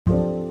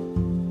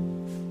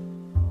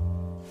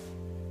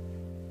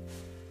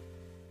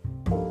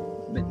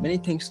Many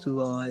thanks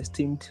to our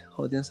esteemed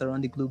audience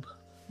around the globe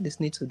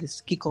listening to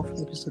this kickoff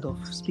episode of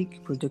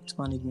Speak Project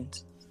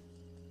Management.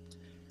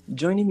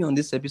 Joining me on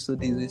this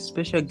episode is a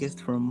special guest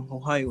from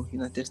Ohio,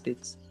 United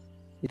States,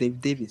 Dave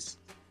Davis,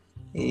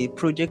 a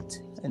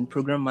project and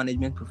program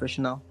management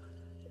professional,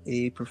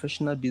 a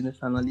professional business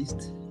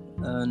analyst,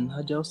 an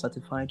Agile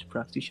certified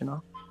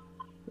practitioner,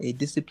 a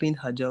disciplined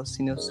Agile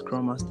senior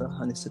Scrum Master,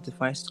 and a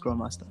certified Scrum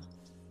Master.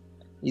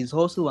 He is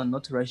also an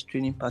authorized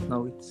training partner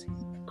with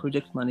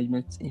Project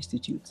Management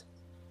Institute.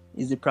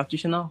 He is a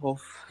practitioner of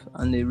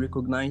and a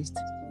recognized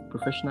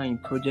professional in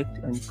project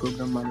and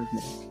program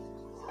management,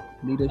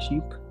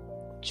 leadership,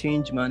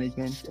 change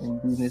management,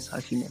 and business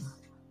acumen.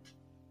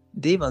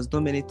 Dave has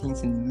done many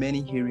things in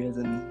many areas,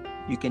 and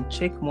you can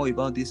check more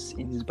about this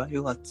in his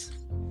bio at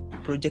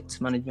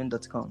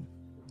projectmanagement.com.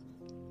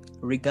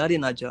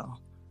 Regarding Agile,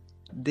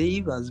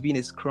 Dave has been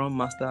a Scrum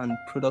Master and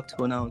product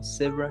owner on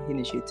several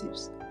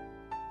initiatives.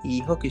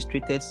 He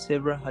orchestrated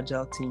several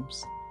Agile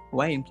teams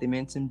while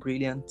implementing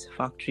Brilliant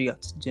Factory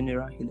at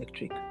General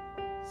Electric.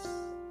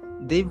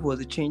 Dave was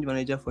a change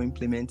manager for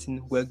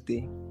implementing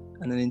Workday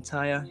and an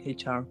entire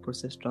HR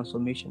process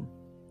transformation.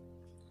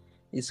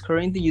 He's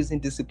currently using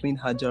disciplined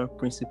Agile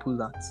principles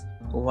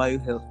at Ohio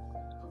Health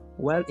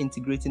while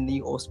integrating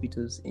new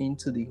hospitals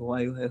into the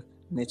Ohio Health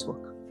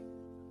network.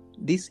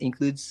 This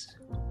includes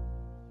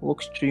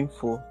workstream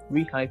for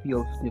re-IP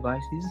of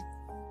devices,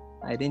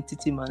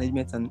 identity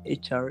management, and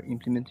HR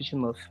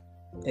implementation of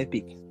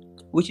Epic,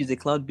 which is a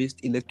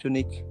cloud-based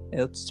electronic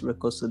health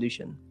record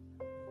solution.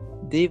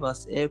 Dave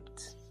has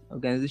helped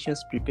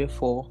organizations prepare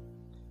for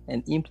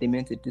and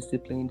implement a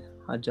disciplined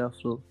Agile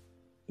flow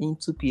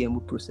into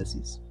PMO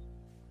processes.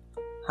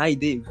 Hi,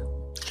 Dave.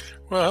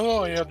 Well,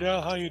 hello,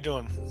 Abdel. How you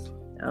doing?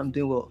 I'm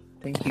doing well.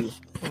 Thank you.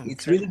 Okay.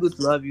 It's really good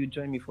to have you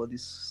join me for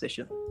this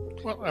session.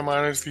 Well, I'm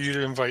honored for you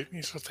to invite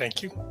me, so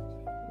thank you.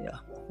 Yeah,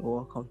 you're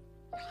welcome.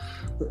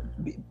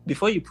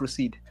 Before you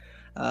proceed,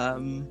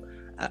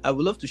 I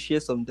would love to share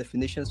some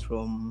definitions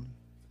from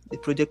the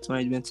Project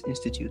Management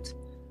Institute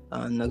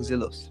and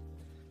Axelos.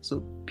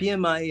 So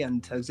PMI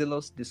and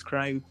Axelos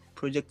describe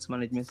project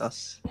management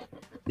as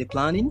the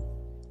planning,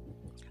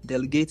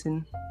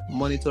 delegating,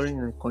 monitoring,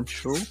 and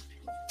control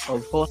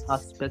of all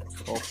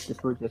aspects of the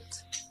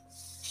project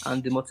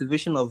and the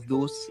motivation of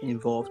those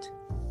involved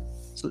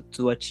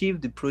to achieve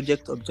the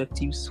project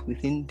objectives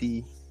within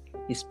the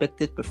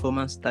expected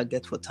performance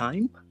target for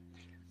time,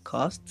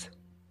 cost,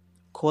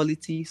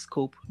 quality,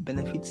 scope,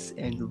 benefits,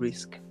 and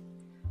risk.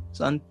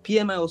 So, and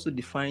PMI also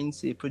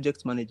defines a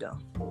project manager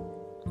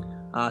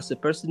as a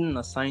person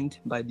assigned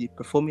by the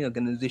performing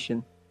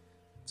organization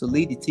to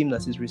lead the team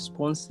that is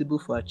responsible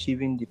for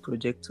achieving the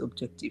project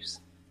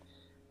objectives.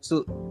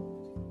 So,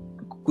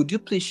 could you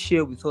please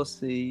share with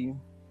us a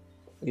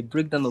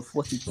breakdown of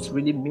what it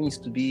really means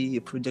to be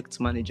a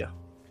project manager,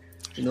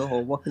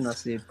 or working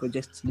as a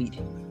project lead?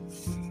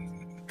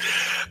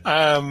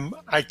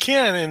 I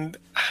can, and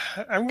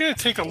I'm going to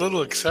take a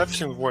little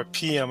exception with what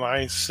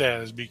PMI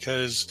says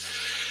because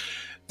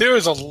there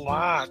is a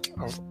lot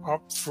of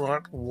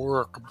upfront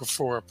work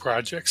before a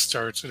project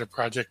starts that a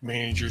project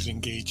manager is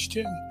engaged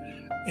in.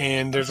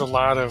 And there's a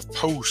lot of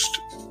post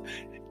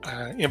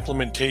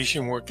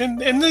implementation work. And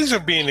these are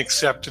being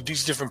accepted,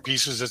 these different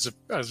pieces as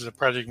the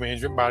project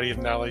management body of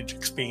knowledge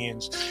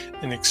expands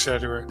and et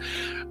cetera.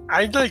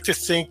 I'd like to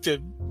think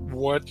that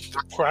what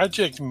the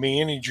project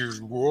manager's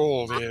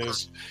role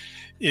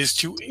is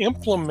to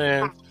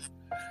implement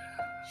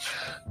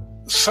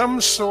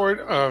some sort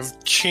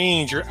of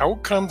change or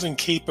outcomes and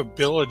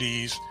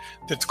capabilities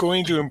that's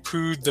going to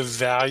improve the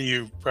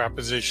value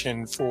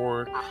proposition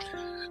for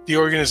the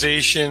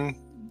organization,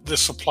 the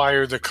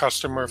supplier, the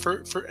customer,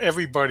 for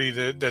everybody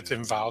that's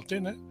involved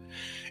in it.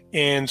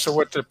 And so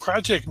what the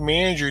project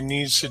manager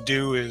needs to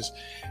do is,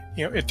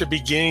 at the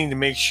beginning, to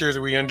make sure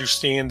that we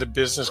understand the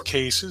business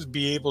cases,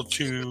 be able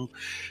to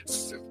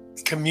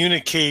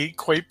communicate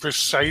quite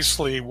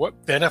precisely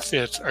what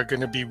benefits are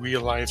going to be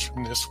realized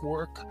from this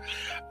work.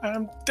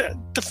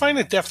 Define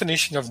a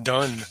definition of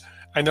done.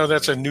 I know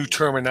that's a new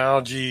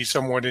terminology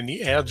somewhat in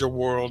the Agile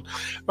world,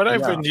 but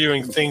I've been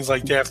doing things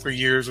like that for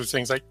years with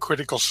things like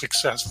critical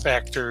success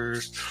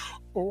factors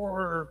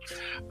or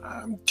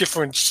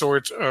different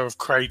sorts of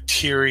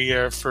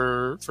criteria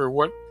for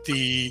what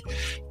the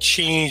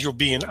change will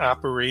be in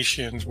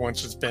operations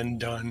once it's been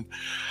done.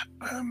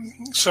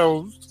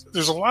 So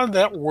there's a lot of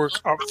that work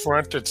up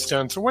front that's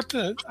done. So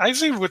I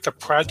see what the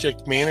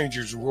project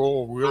manager's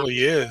role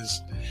really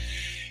is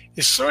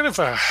sort of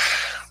a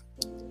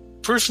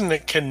person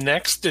that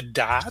connects the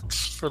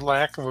dots, for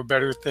lack of a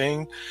better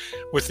thing,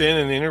 within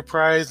an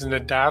enterprise. And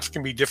the dots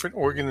can be different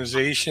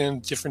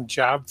organizations, different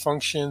job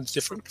functions,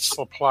 different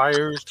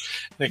suppliers,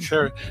 et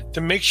cetera,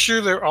 to make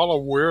sure they're all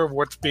aware of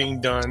what's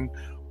being done,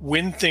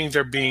 when things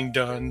are being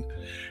done,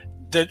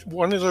 that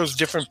one of those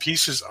different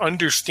pieces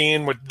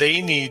understand what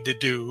they need to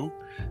do,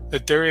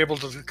 that they're able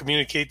to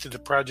communicate to the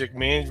project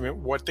management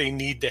what they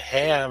need to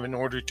have in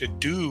order to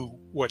do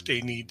what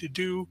they need to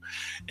do.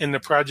 And the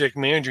project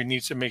manager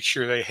needs to make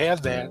sure they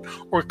have that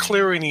or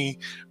clear any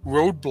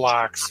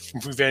roadblocks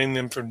from preventing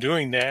them from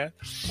doing that.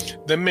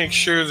 Then make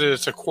sure that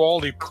it's a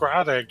quality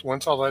product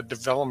once all that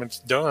development's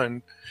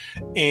done,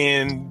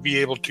 and be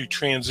able to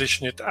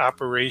transition it to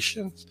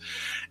operations.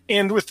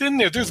 And within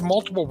there, there's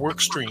multiple work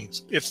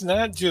streams. It's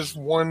not just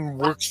one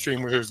work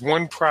stream where there's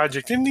one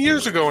project. And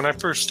years ago when I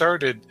first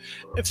started,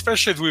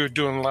 especially as we were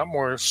doing a lot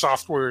more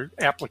software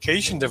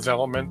application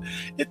development,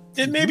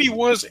 it maybe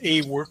was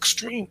a work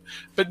stream.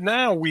 But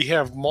now we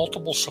have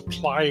multiple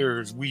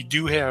suppliers. We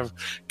do have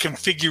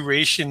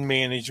configuration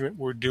management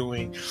we're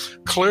doing.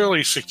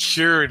 Clearly,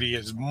 security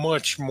is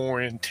much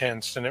more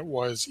intense than it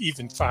was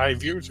even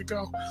 5 years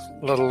ago,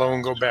 let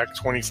alone go back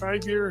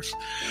 25 years.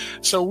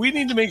 So we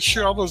need to make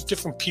sure all those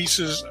different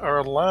pieces are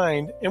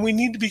aligned, and we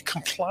need to be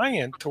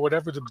compliant to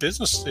whatever the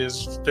business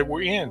is that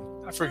we're in.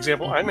 For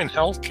example, I'm in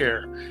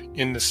healthcare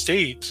in the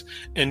States,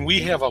 and we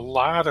have a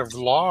lot of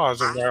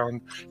laws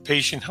around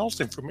patient health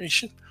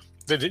information,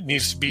 that it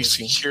needs to be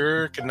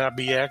secure, cannot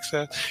be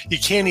accessed. We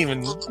can't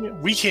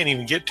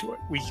even get to it.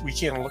 We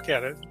can't look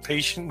at it. The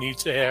patient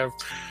needs to have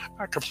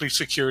complete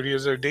security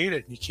of their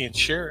data. You can't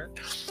share it.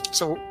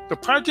 So the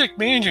project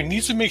manager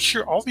needs to make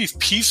sure all these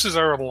pieces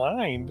are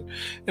aligned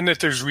and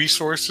that there's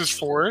resources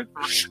for it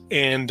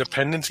and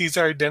dependencies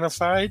are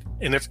identified.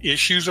 And if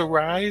issues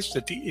arise,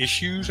 that the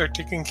issues are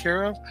taken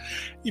care of.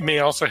 You may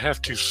also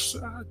have to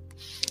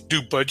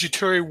do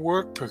budgetary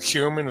work,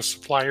 procurement of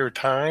supplier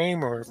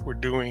time, or if we're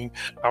doing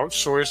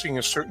outsourcing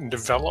a certain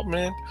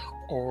development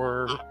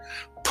or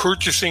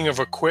purchasing of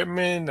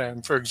equipment.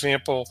 And for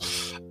example,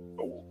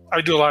 I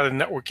do a lot of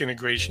network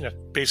integration. That's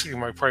basically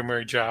my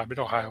primary job at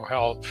Ohio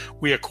Health.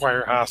 We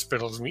acquire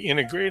hospitals and we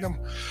integrate them.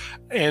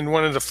 And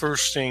one of the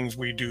first things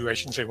we do, I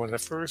shouldn't say one of the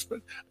first, but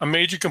a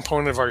major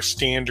component of our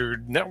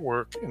standard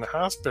network in the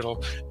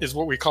hospital is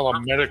what we call a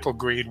medical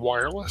grade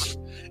wireless.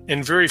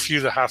 And very few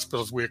of the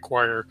hospitals we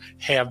acquire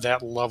have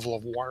that level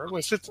of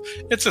wireless.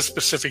 It's a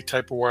specific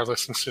type of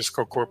wireless from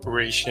Cisco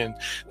Corporation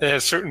that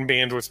has certain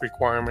bandwidth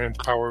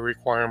requirements, power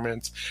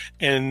requirements,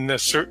 and a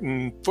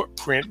certain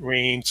footprint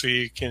range so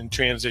you can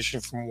transition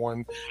from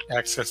one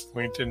access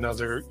point to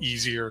another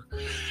easier.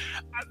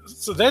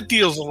 So that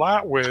deals a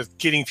lot with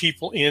getting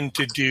people in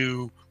to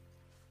do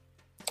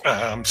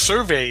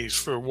surveys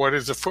for what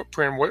is the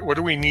footprint, what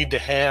do we need to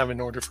have in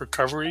order for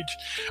coverage,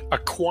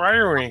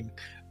 acquiring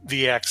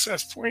the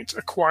access points,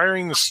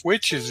 acquiring the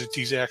switches that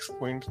these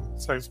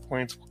access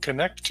points will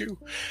connect to,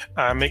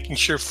 making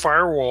sure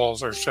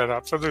firewalls are set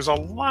up. So there's a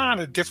lot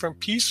of different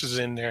pieces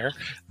in there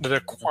that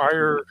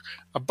acquire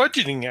a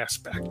budgeting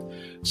aspect.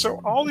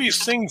 So all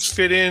these things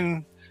fit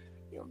in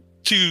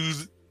to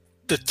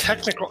the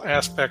technical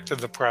aspect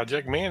of the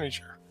project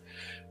manager.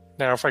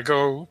 Now, if I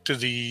go to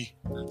the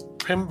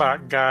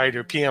PMBOK guide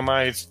or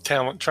PMI's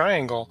talent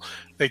triangle,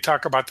 they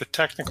talk about the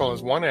technical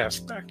as one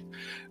aspect.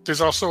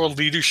 There's also a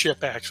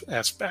leadership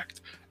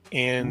aspect,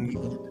 and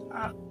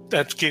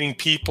that's getting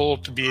people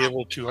to be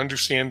able to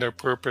understand their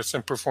purpose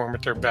and perform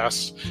at their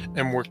best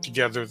and work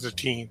together as a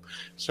team.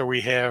 So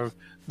we have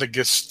the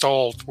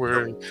Gestalt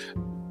where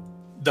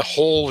the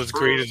whole is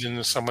greater than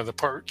the sum of the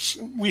parts.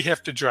 We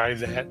have to drive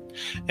that.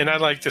 And I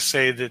like to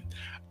say that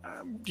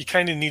you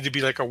kind of need to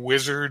be like a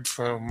wizard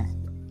from,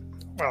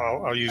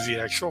 well, I'll use the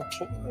actual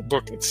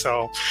book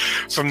itself,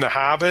 from The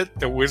Hobbit,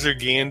 the wizard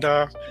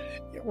Gandalf.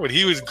 What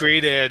he was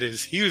great at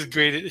is he was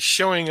great at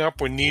showing up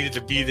when needed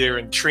to be there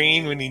and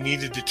train when he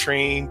needed to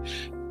train,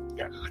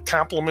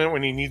 compliment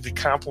when he needed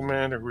to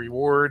compliment or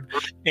reward,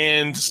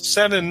 and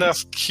set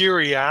enough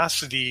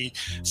curiosity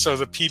so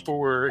that people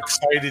were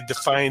excited to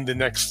find the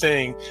next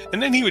thing.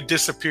 And then he would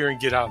disappear and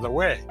get out of the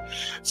way.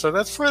 So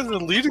that's where the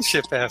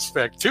leadership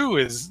aspect too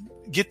is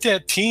get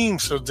that team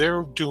so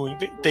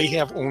they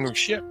have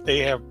ownership. They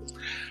have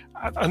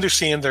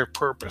understand their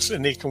purpose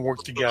and they can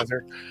work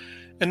together.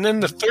 And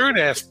then the third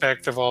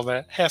aspect of all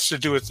that has to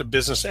do with the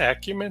business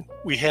acumen.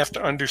 We have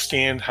to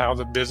understand how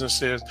the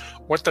business is,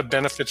 what the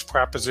benefits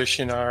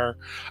proposition are.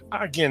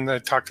 Again, I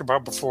talked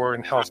about before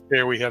in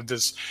healthcare, we have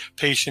this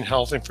patient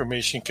health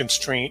information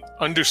constraint.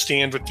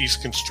 Understand what these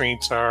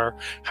constraints are,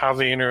 how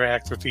they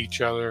interact with each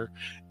other,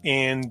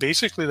 and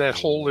basically that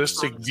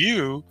holistic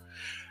view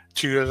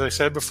to, as I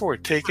said before,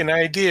 take an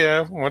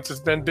idea, once it's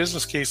been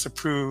business case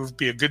approved,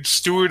 be a good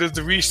steward of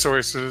the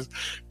resources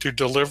to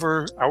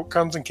deliver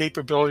outcomes and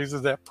capabilities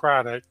of that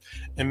product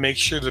and make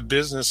sure the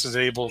business is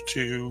able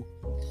to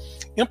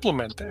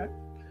implement that.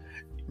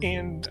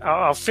 And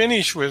I'll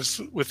finish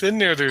within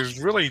there, there's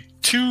really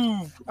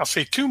two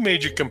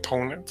major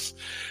components.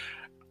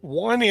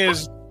 One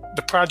is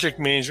the project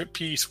management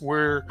piece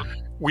where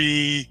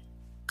we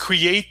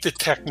create the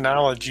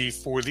technology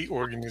for the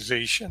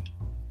organization.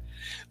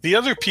 The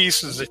other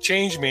piece is the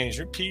change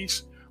management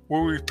piece,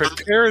 where we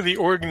prepare the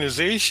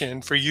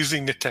organization for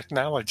using the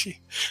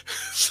technology.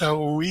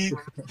 So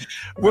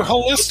we're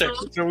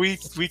holistic. So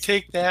we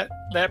take that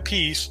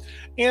piece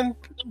and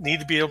need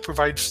to be able to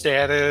provide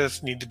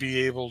status, need to be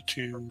able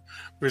to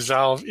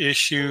resolve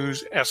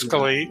issues,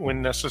 escalate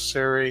when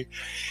necessary,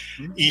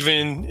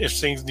 even if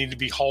things need to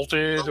be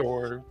halted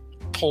or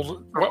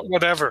pulled,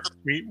 whatever.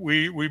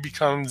 We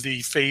become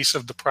the face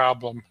of the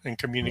problem and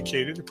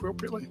communicate it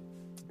appropriately.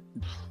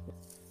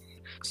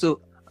 So,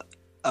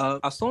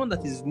 as someone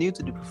that is new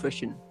to the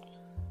profession,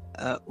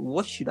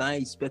 what should I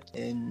expect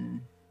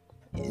in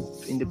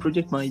the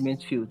project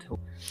management field?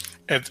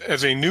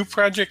 As a new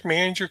project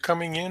manager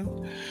coming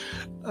in,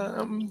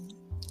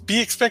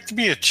 expect to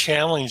be a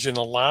challenge in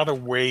a lot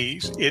of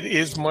ways. It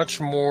is much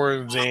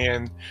more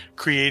than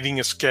creating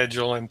a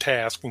schedule and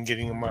task and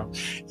getting them out.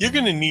 You're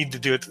going to need to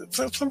do it.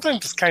 Sometimes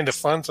it's kind of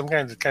fun,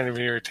 sometimes it's kind of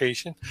an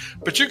irritation,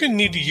 but you're going to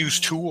need to use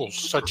tools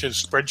such as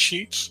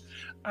spreadsheets.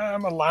 A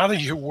lot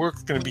of your work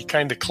is going to be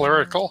kind of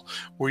clerical,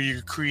 where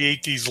you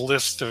create these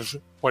lists of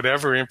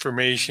whatever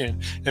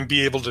information and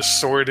be able to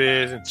sort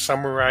it and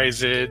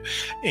summarize it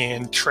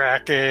and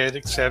track it,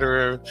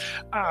 etc.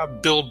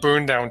 Build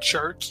burn down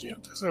charts.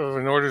 So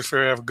in order to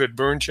have a good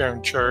burn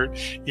down chart,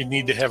 you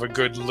need to have a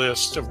good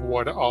list of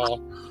what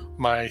all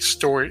my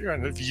story,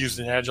 and if you use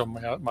an agile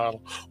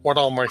model, what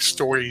all my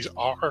stories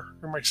are,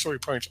 or my story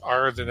points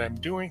are that I'm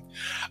doing.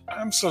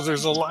 So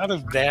there's a lot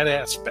of that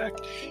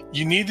aspect.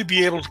 You need to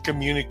be able to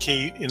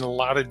communicate in a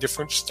lot of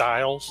different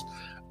styles,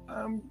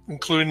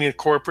 including the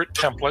corporate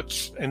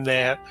templates and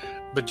that,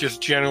 but just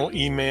general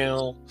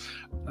email,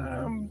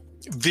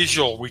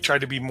 visual. We try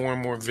to be more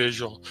and more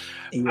visual.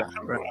 Yeah,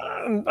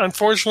 right.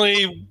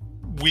 Unfortunately,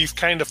 we've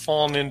kind of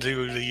fallen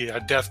into the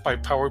death by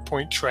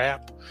PowerPoint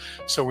trap.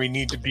 So we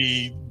need to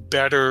be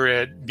better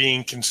at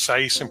being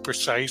concise and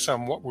precise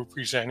on what we're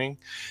presenting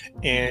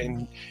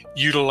and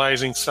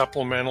utilizing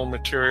supplemental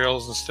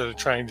materials instead of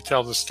trying to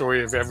tell the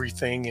story of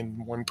everything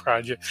in one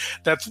project.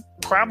 That's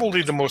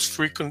probably the most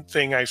frequent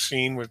thing I've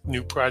seen with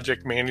new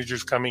project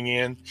managers coming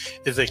in,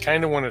 is they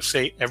kind of want to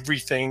say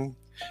everything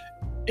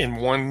in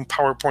one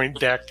PowerPoint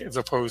deck as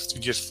opposed to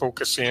just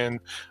focus in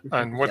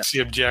on what's the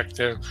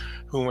objective,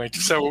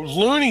 so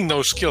learning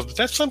those skills, but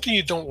that's something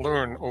you don't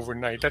learn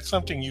overnight. That's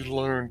something you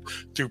learn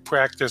through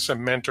practice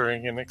and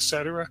mentoring and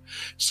etc.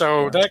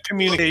 So that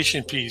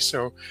communication piece,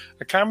 so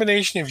a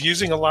combination of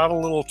using a lot of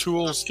little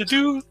tools to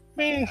do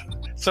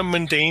some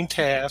mundane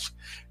tasks,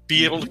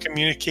 be able to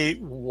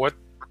communicate what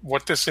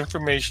this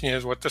information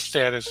is, what the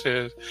status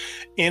is,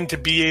 and to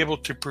be able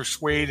to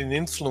persuade and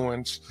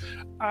influence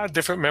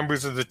different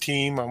members of the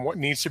team on what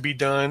needs to be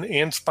done,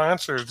 and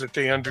sponsors that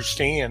they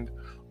understand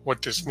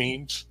what this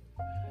means,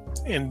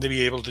 and to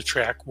be able to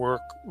track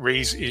work,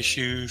 raise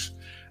issues,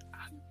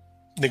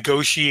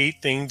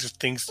 negotiate things if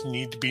things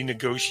need to be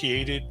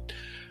negotiated,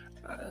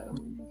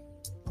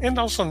 and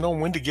also know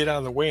when to get out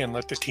of the way and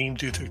let the team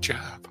do their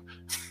job.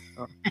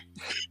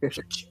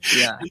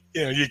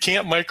 You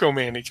can't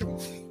micromanage them.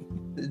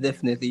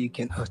 Definitely you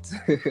cannot.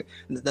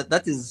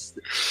 that is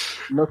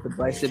not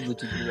advisable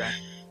to do that.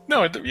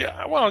 No,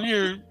 well,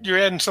 you're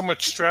adding so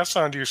much stress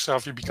onto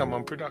yourself, you become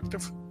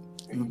unproductive.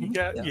 You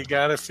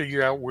got to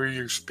figure out where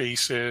your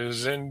space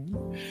is and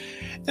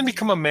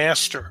become a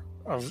master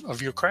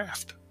of your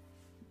craft.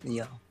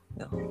 Yeah,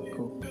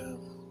 cool.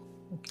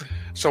 Okay.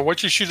 So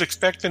what you should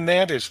expect in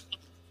that is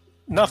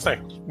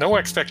nothing, no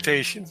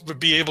expectations, but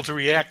be able to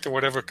react to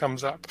whatever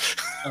comes up.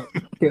 I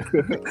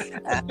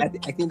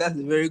think that's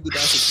a very good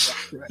answer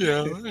to that.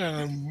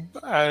 Yeah,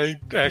 I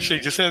actually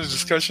just had a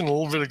discussion a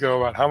little bit ago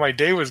about how my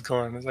day was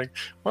going. It's like,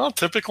 well,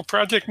 typical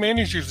project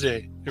manager's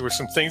day. There were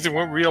some things that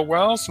went real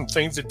well, some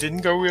things that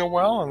didn't go real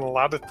well, and a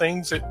lot of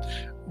things that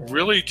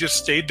really just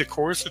stayed the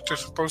course that they're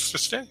supposed to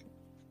stay.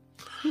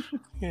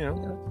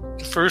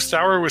 The first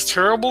hour was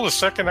terrible, the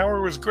second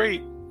hour was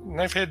great, and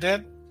I've had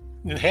that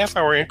in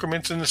half-hour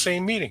increments in the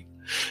same meeting.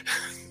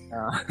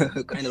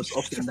 Kind of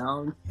up and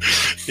down.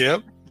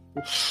 Yep.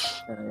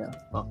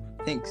 Oh,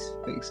 thanks.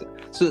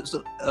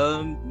 So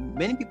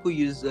many people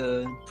use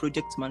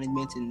project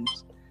management in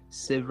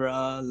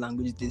several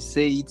languages. They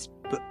say it's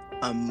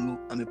I'm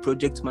a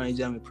project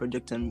manager. I'm a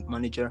project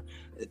manager.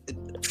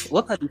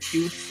 What are the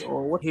fields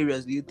or what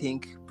areas do you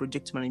think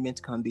project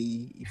management can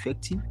be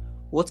effective?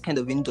 What kind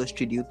of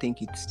industry do you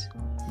think it's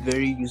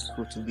very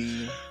useful to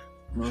be?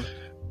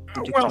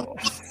 Well,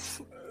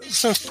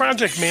 since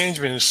project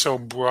management is so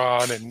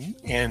broad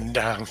and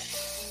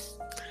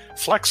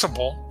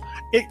flexible,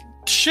 it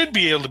should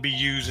be able to be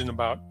used in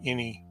about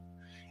any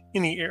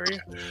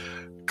area.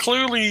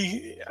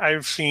 Clearly,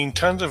 I've seen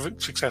tons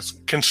of success.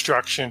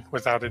 Construction,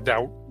 without a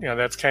doubt.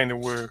 That's kind of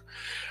where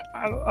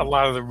a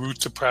lot of the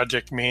roots of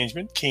project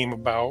management came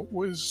about,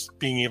 was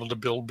being able to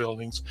build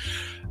buildings.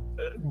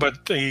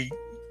 But the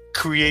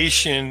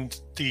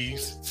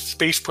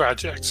space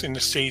projects in the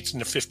States in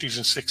the 50s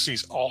and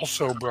 60s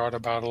also brought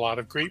about a lot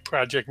of great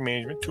project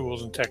management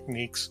tools and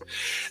techniques.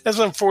 As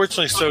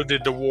unfortunately, so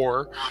did the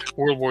war.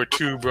 World War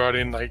II brought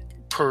in like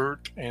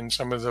PERT and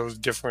some of those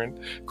different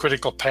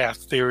critical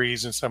path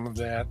theories and some of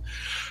that.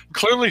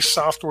 Clearly,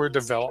 software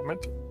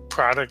development,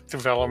 product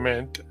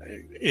development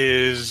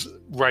is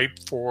ripe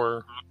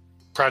for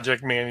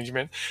project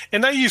management.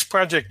 And I use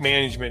project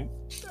management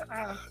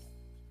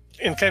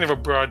in kind of a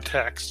broad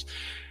text.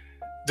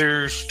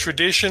 There's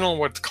traditional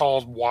what's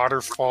called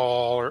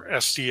waterfall or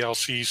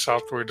SDLC,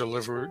 software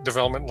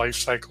development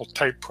lifecycle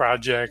type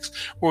projects,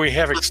 where we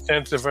have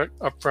extensive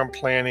upfront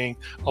planning,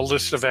 a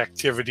list of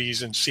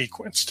activities, and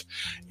sequenced.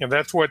 And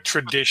that's what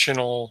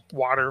traditional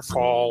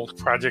waterfall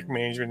project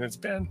management has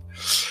been.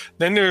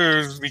 Then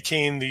there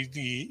became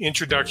the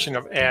introduction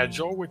of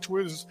Agile, which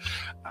was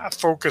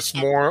focused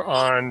more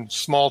on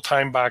small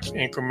time box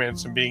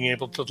increments and being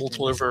able to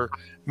deliver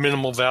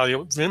minimal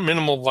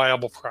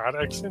viable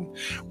products. And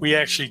we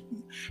actually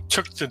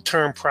took the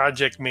term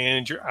project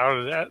manager out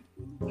of that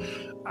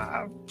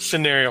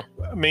scenario,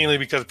 mainly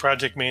because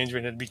project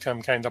management had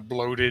become kind of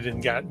bloated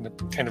and gotten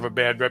kind of a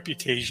bad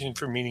reputation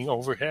for meaning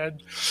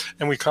overhead.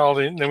 And we called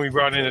it, and then we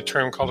brought in a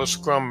term called a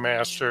Scrum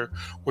Master,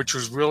 which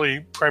was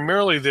really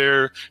primarily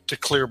there to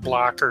clear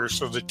blockers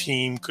so the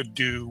team could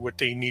do what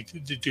they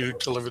needed to do to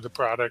deliver the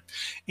product,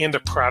 and a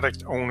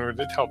product owner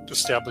that helped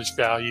establish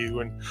value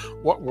and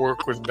what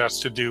work was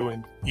best to do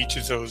in each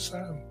of those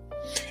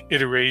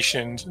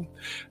iterations.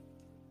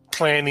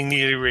 Planning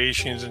the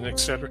iterations and et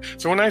cetera.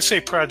 So when I say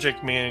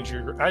project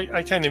manager,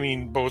 I kind of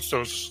mean both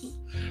those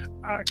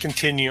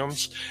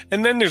continuums.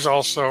 And then there's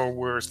also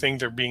where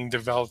things are being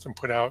developed and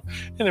put out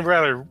in a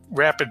rather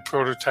rapid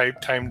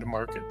prototype, time to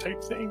market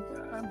type thing.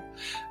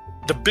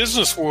 The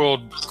business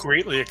world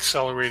greatly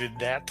accelerated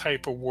that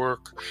type of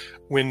work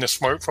when the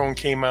smartphone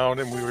came out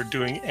and we were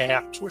doing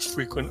apps with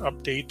frequent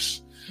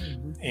updates.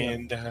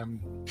 And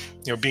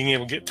being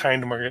able to get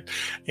time to market.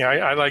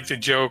 I like to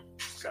joke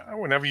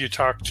whenever you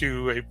talk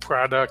to a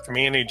product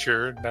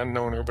manager, not an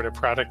owner, but a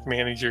product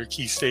manager,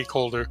 key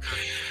stakeholder,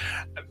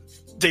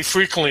 they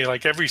frequently,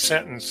 like every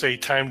sentence, say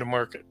time to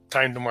market,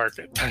 time to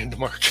market, time to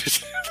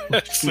market.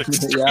 That's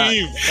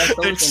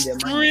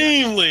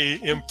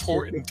extremely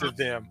important to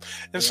them.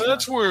 And so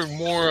that's where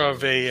more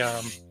of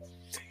a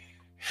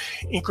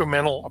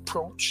incremental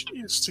approach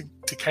is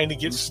to kind of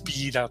get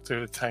speed out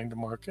there, the time to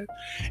market.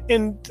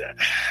 And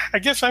I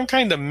guess I'm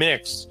kind of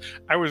mixed.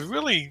 I was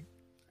really,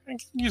 I can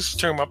use the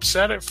term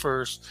upset at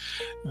first,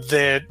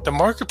 that the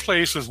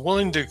marketplace was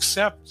willing to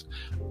accept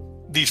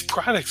these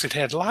products that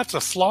had lots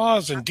of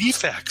flaws and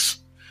defects,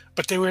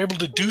 but they were able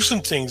to do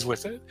some things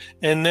with it.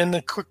 And then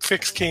the quick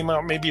fix came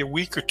out maybe a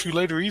week or two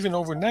later, even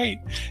overnight.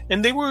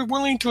 And they were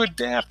willing to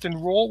adapt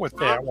and roll with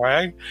that. Why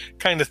I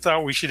kind of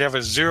thought we should have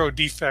a zero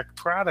defect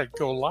product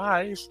go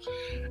live.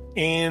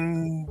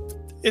 And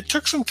it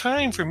took some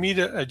time for me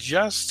to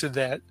adjust to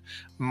that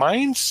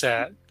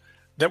mindset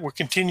that we're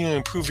continually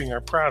improving our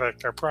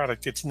product.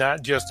 It's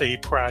not just a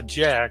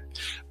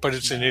project, but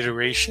it's an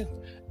iteration.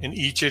 And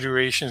each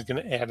iteration is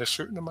going to add a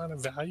certain amount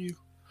of value.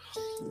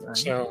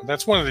 So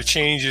that's one of the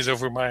changes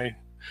over my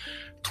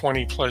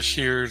 20 plus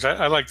years.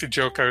 I like to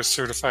joke I was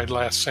certified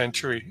last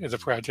century as a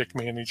project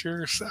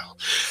manager. So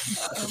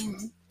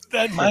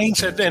that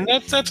mindset, and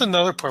that's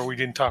another part we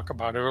didn't talk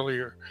about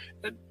earlier.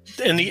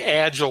 And the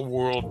Agile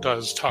world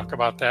does talk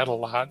about that a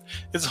lot.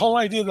 It's the whole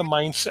idea of the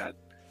mindset.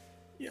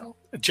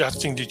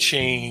 Adjusting to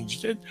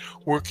change, that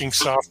working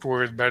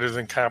software is better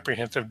than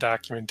comprehensive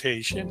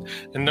documentation.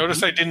 And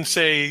notice I didn't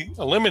say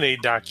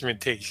eliminate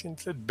documentation,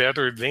 I said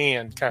better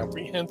than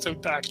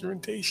comprehensive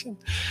documentation.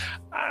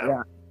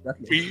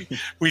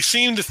 We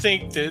seem to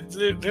think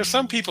that there's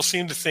some people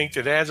seem to think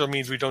that Agile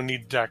means we don't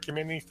need to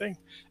document anything,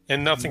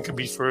 and nothing could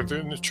be further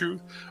than the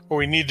truth. What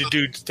we need to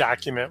do to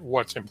document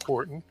what's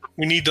important.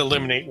 We need to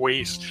eliminate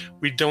waste.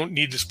 We don't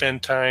need to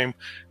spend time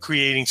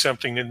creating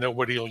something that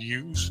nobody will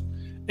use.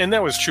 And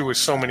that was true with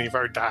so many of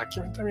our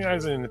documents. I mean, I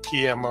was in the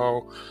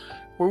PMO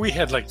where we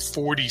had like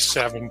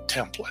 47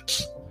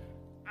 templates.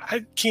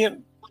 I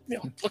can't,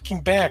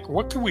 looking back,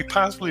 what could we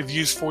possibly have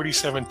used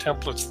 47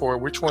 templates for?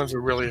 Which ones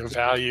were really of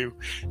value?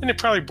 And it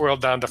probably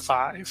boiled down to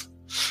 5.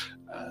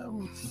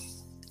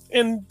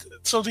 And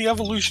so the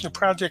evolution of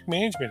project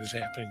management is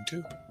happening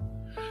too.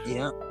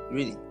 Yeah,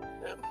 really.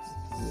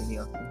 Really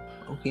awesome.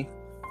 Okay.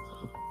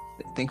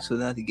 Thanks for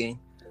that again.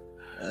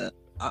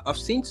 I've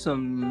seen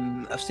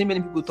many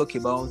people talk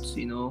about,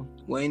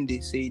 when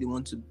they say they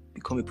want to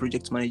become a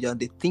project manager,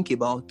 they think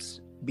about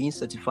being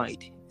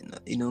certified,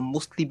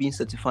 mostly being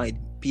certified,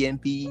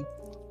 PMP,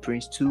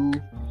 Prince 2.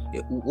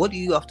 What do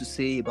you have to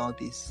say about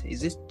this?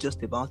 Is this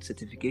just about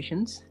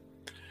certifications,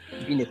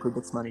 being a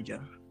project manager?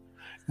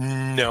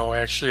 No,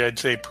 actually, I'd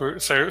say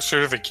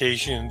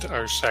certifications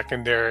are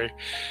secondary.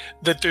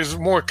 That there's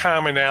more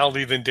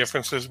commonality than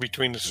differences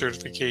between the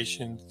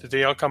certifications. That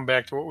they all come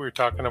back to what we were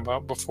talking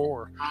about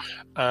before.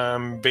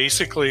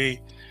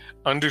 Basically,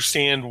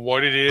 understand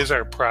what it is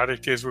our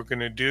product is we're going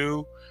to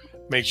do.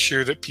 Make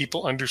sure that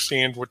people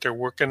understand what they're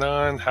working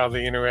on, how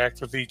they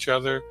interact with each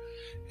other.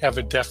 Have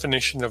a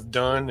definition of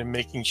done, and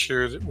making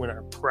sure that when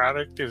our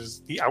product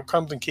is the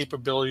outcomes and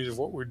capabilities of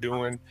what we're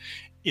doing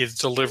is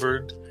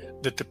delivered,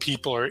 that the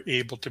people are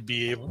able to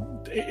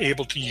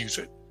use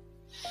it.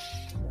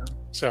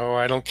 So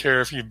I don't care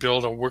if you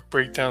build a work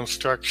breakdown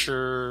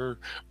structure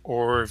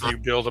or if you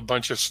build a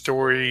bunch of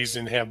stories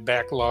and have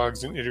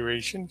backlogs and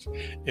iterations,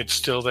 it's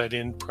still that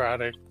end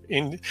product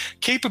in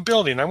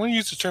capability. And I want to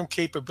use the term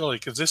capability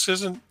because this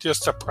isn't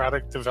just a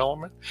product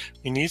development.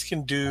 And these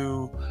can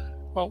do,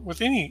 well,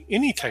 with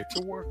any type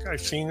of work.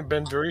 I've seen have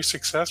been very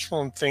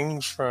successful in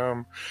things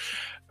from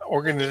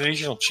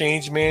organizational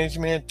change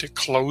management to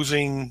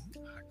closing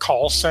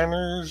call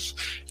centers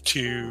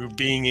to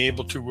being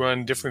able to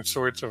run different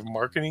sorts of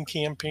marketing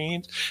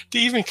campaigns to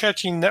even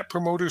catching net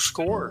promoter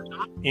score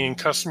in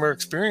customer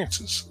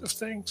experiences of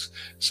things.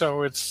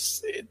 So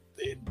it's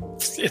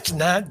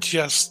not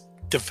just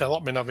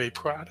development of a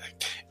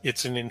product.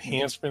 It's an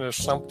enhancement of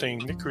something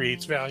that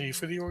creates value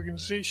for the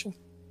organization.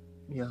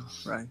 Yeah,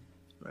 right.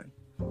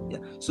 Yeah.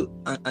 So,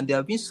 and there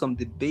have been some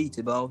debate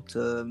about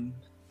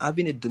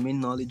having a domain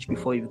knowledge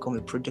before you become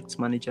a project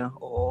manager,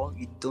 or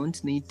you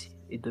don't need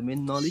a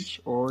domain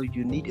knowledge, or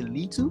you need a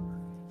little.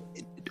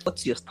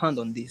 What's your stand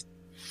on this?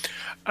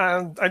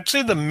 I'd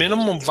say the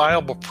minimum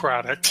viable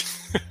product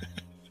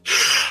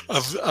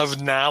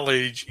of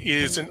knowledge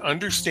is an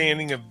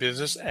understanding of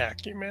business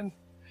acumen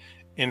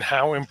and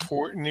how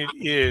important it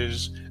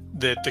is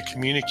that the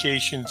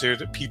communication's there,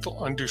 that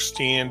people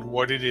understand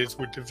what it is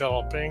we're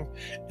developing,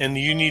 and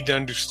you need to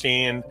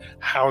understand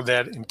how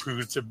that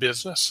improves the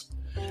business.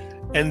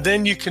 And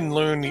then you can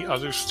learn the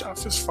other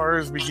stuff. As far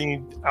as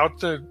being out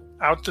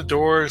the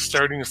door,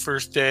 starting the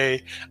first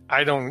day,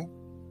 I don't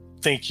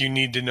think you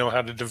need to know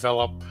how to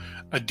develop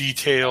a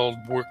detailed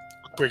work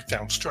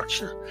breakdown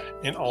structure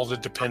and all the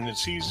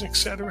dependencies,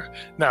 etc.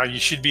 Now, you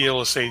should be able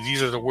to say,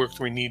 these are the work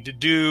we need to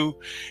do,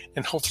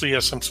 and hopefully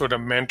have some sort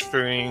of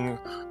mentoring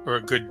or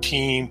a good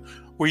team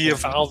where you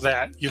evolve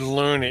that, you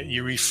learn it,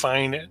 you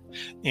refine it,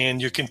 and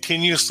you're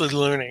continuously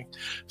learning.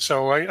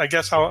 So I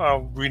guess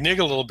I'll renege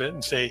a little bit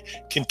and say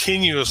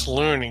continuous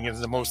learning is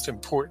the most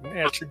important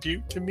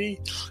attribute to me.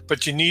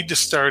 But you need to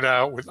start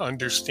out with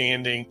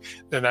understanding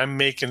that I'm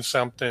making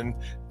something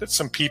that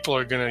some people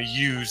are going to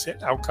use,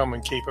 that outcome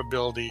and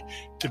capability,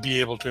 to be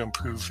able to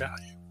improve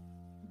value.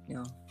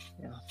 Yeah.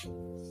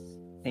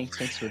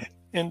 Thanks for that.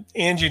 And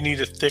you need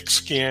a thick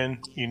skin.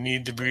 You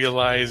need to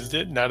realize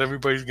that not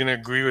everybody's going to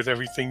agree with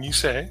everything you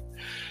say.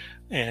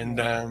 And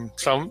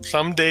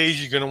some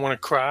days you're going to want to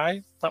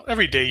cry. Well,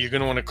 every day you're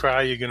going to want to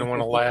cry. You're going to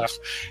want to laugh.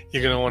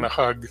 You're going to want to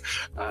hug.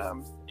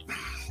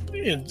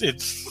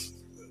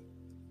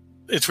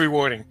 It's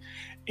rewarding.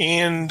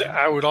 And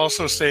I would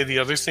also say the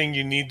other thing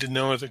you need to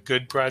know as a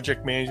good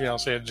project manager, I'll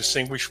say a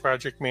distinguished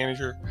project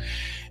manager,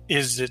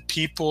 is that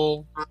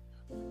people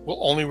will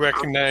only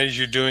recognize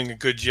you're doing a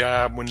good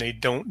job when they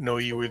don't know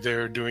you were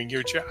there doing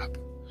your job.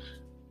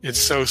 It's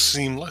so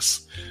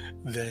seamless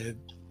that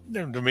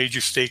the major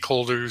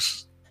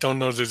stakeholders don't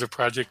know there's a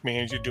project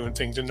manager doing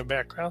things in the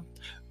background.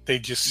 They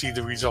just see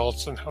the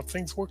results and how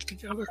things work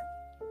together.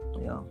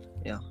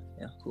 Yeah,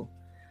 cool.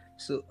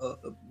 So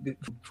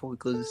before we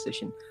close this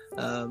session,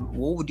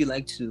 what would you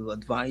like to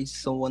advise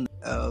someone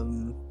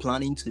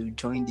planning to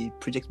join the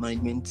project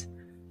management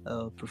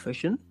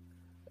profession?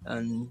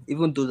 And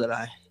even those that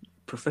are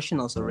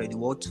professionals already,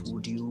 what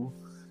would you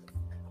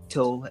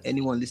tell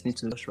anyone listening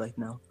to us right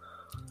now?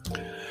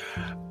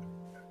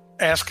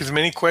 Ask as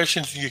many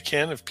questions as you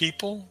can of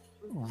people.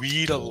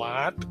 Read a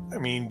lot. I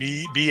mean,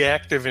 be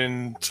active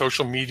in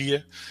social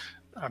media,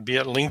 be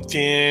it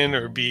LinkedIn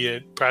or be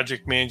it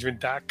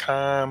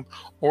projectmanagement.com,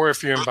 or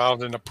if you're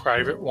involved in a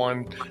private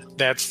one,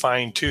 that's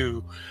fine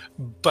too.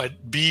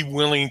 But be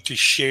willing to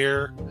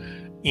share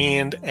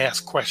and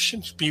ask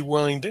questions. Be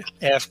willing to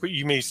ask what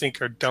you may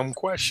think are dumb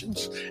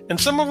questions. And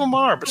some of them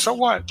are, but so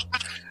what?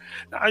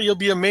 You'll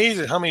be amazed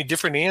at how many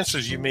different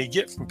answers you may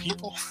get from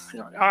people.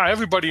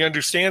 Everybody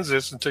understands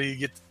this until you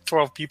get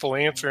 12 people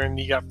answer and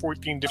you got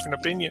 14 different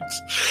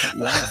opinions.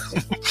 Yeah.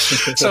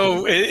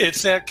 So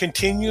it's that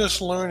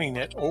continuous learning,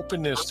 that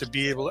openness to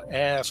be able to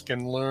ask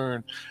and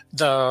learn,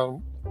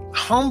 the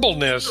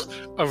humbleness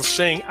of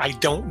saying, I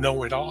don't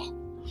know it all.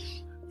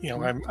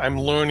 I'm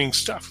learning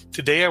stuff.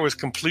 Today I was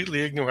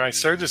completely ignorant. I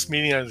started this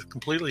meeting, I was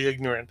completely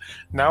ignorant.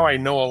 Now I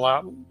know a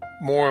lot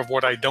more of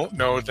what I don't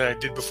know than I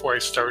did before I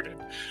started.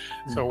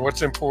 So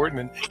what's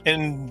important,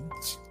 and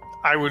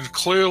I would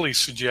clearly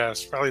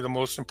suggest probably the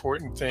most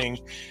important thing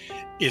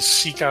is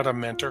seek out a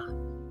mentor.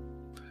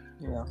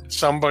 Yeah.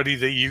 Somebody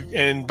that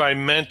and by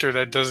mentor,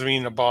 that doesn't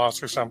mean a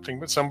boss or something,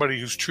 but somebody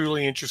who's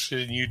truly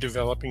interested in you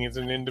developing as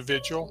an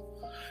individual.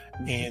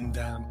 And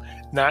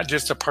not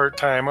just a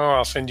part-time,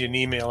 I'll send you an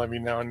email every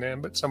now and then,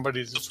 but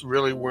somebody that's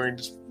really willing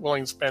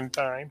to spend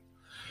time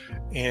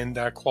and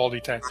quality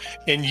time.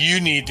 And you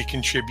need to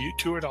contribute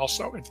to it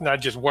also. It's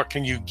not just what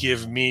can you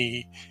give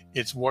me,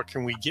 it's what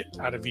can we get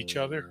out of each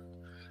other.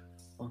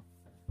 Oh,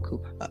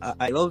 cool.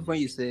 I love when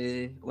you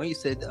said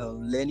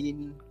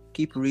learning,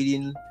 keep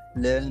reading,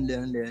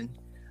 learn.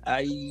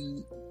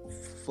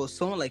 For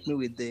someone like me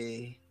with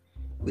the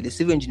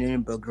civil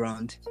engineering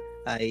background,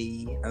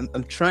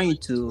 I'm trying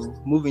to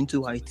move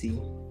into IT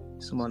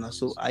somehow.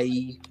 So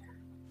I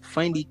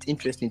find it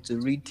interesting to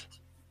read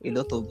a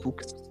lot of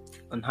books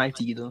on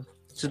IT,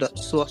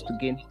 so as to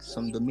gain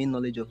some domain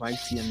knowledge of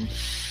IT and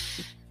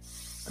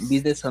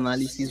business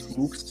analysis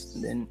books,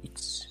 then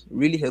it's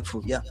really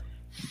helpful. Yeah,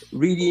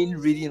 reading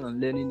and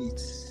learning,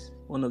 it's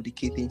one of the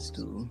key things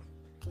to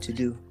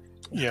do.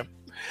 Yep.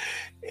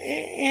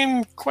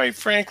 And quite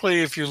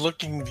frankly, if you're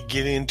looking to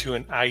get into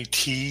an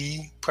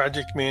IT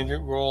project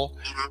management role,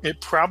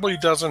 it probably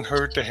doesn't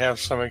hurt to have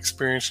some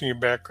experience in your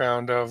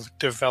background of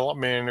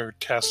development or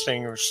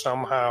testing or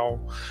somehow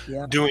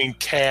doing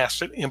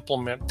tasks that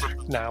implement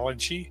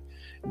technology,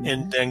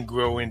 and then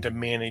grow into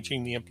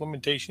managing the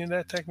implementation of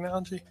that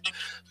technology.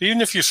 So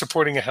even if you're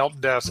supporting a help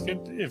desk,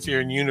 if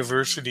you're in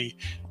university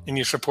and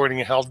you're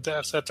supporting a help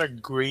desk, that's a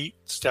great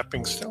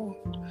stepping stone.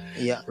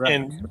 Yeah, right.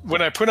 And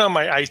when I put on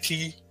my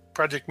IT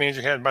project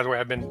manager hat, by the way,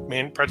 I've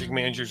been project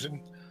managers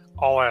in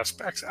all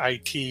aspects: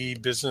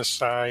 IT, business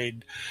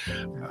side,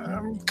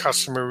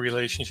 customer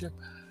relationship.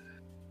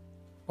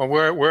 Well,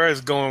 where I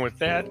was going with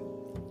that,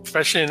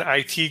 especially in an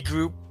IT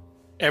group,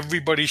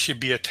 everybody should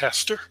be a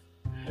tester.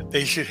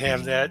 They should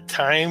have that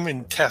time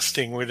in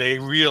testing where they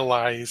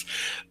realize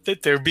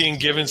that they're being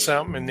given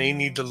something and they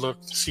need to look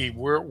to see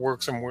where it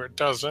works and where it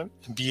doesn't,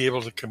 and be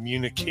able to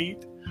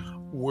communicate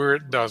where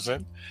it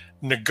doesn't,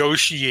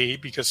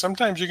 negotiate, because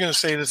sometimes you're going to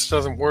say this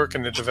doesn't work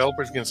and the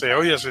developer's going to say,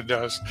 oh, yes, it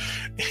does.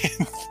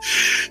 And,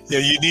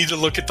 you need to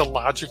look at the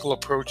logical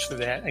approach to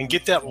that and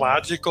get that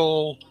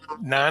logical,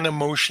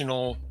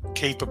 non-emotional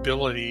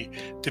capability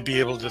to be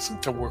able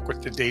to work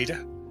with the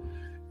data.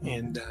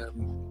 And,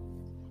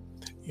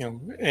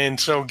 and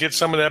so get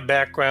some of that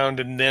background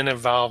and then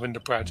evolve into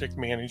project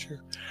manager.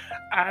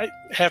 I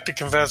have to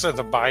confess, as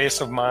a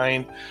bias of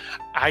mine,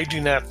 I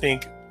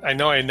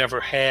know I never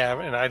have,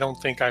 and I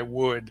don't think I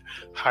would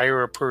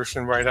hire a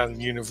person right out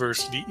of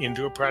university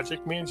into a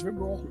project management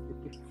role.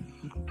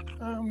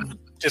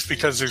 Just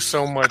because there's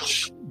so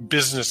much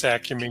business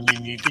acumen you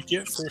need to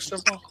get, first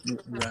of all.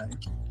 Right.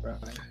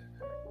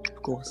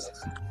 Of course.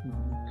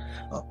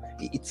 Oh,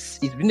 it's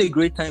been a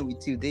great time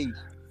with you, Dave.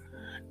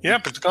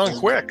 Yep, it's gone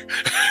quick.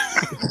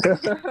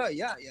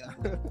 Yeah.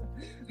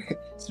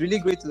 It's really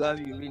great to have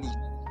you, really.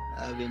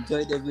 I've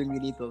enjoyed every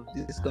minute of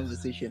this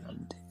conversation,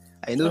 and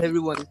I know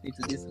everyone listening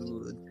to this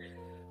will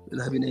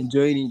have been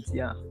enjoying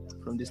it,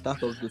 from the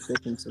start of the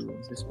session to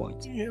this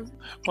point. Yeah.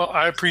 Well,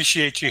 I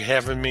appreciate you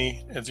having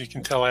me. As you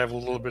can tell, I have a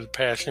little bit of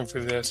passion for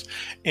this.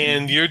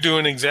 And you're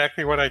doing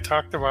exactly what I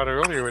talked about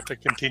earlier with the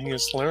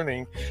continuous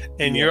learning.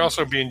 And you're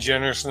also being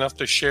generous enough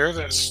to share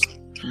this.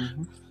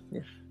 Mm-hmm.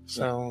 Yeah.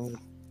 So,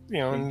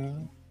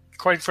 and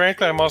quite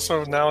frankly, I'm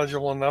also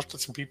knowledgeable enough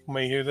that some people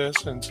may hear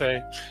this and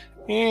say,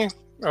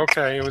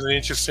 okay, it was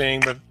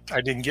interesting, but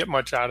I didn't get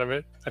much out of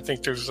it. I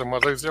think there's some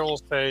others that will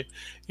say,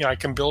 I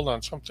can build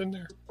on something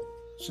there.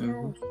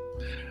 So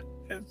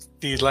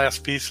the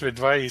last piece of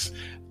advice,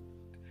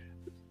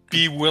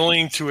 be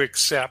willing to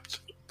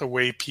accept the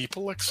way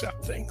people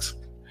accept things.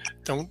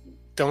 Don't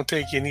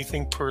take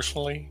anything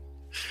personally.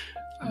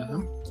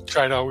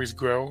 Try to always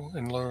grow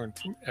and learn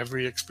from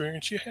every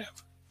experience you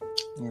have.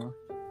 Yeah.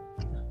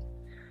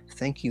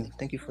 Thank you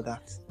for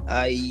that.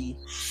 I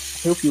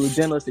hope you will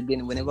join us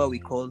again whenever we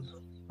call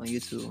on you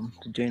to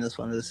join us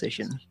for another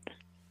session.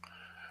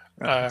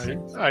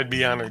 I'd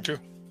be honored to.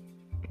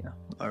 Yeah.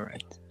 All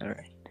right.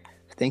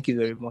 Thank you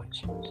very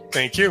much.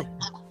 Thank you.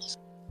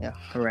 Yeah.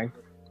 All right.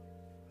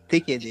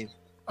 Take care, Dave.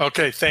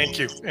 Okay. Thank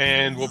you.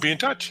 And we'll be in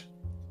touch.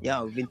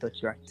 Yeah, we'll be in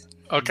touch, right?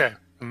 Okay.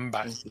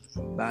 Bye.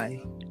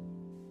 Bye.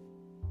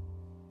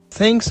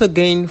 Thanks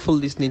again for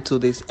listening to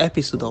this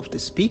episode of the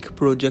Speak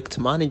Project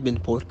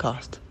Management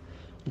Podcast.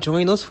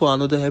 Join us for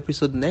another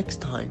episode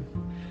next time.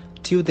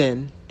 Till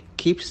then,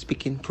 keep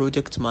speaking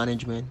project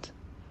management.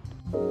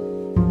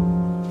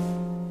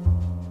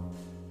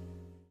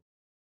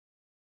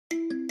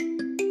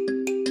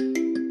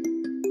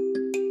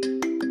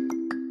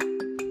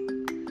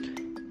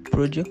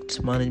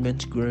 Project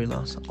Management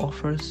Gorillas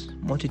offers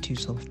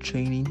multitudes of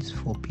trainings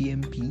for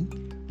PMP,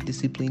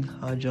 Disciplined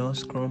Agile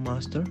Scrum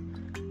Master,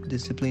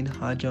 Disciplined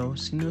Agile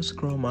Senior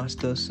Scrum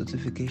Master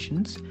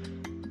certifications,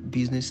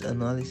 business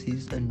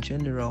analysis, and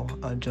general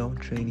Agile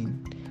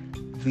training.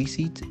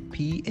 Visit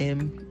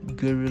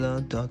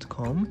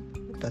pmgorilla.com.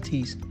 That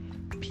is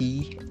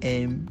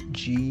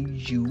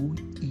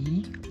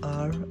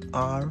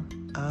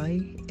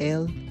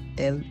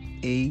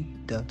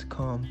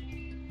pmgurilla.com.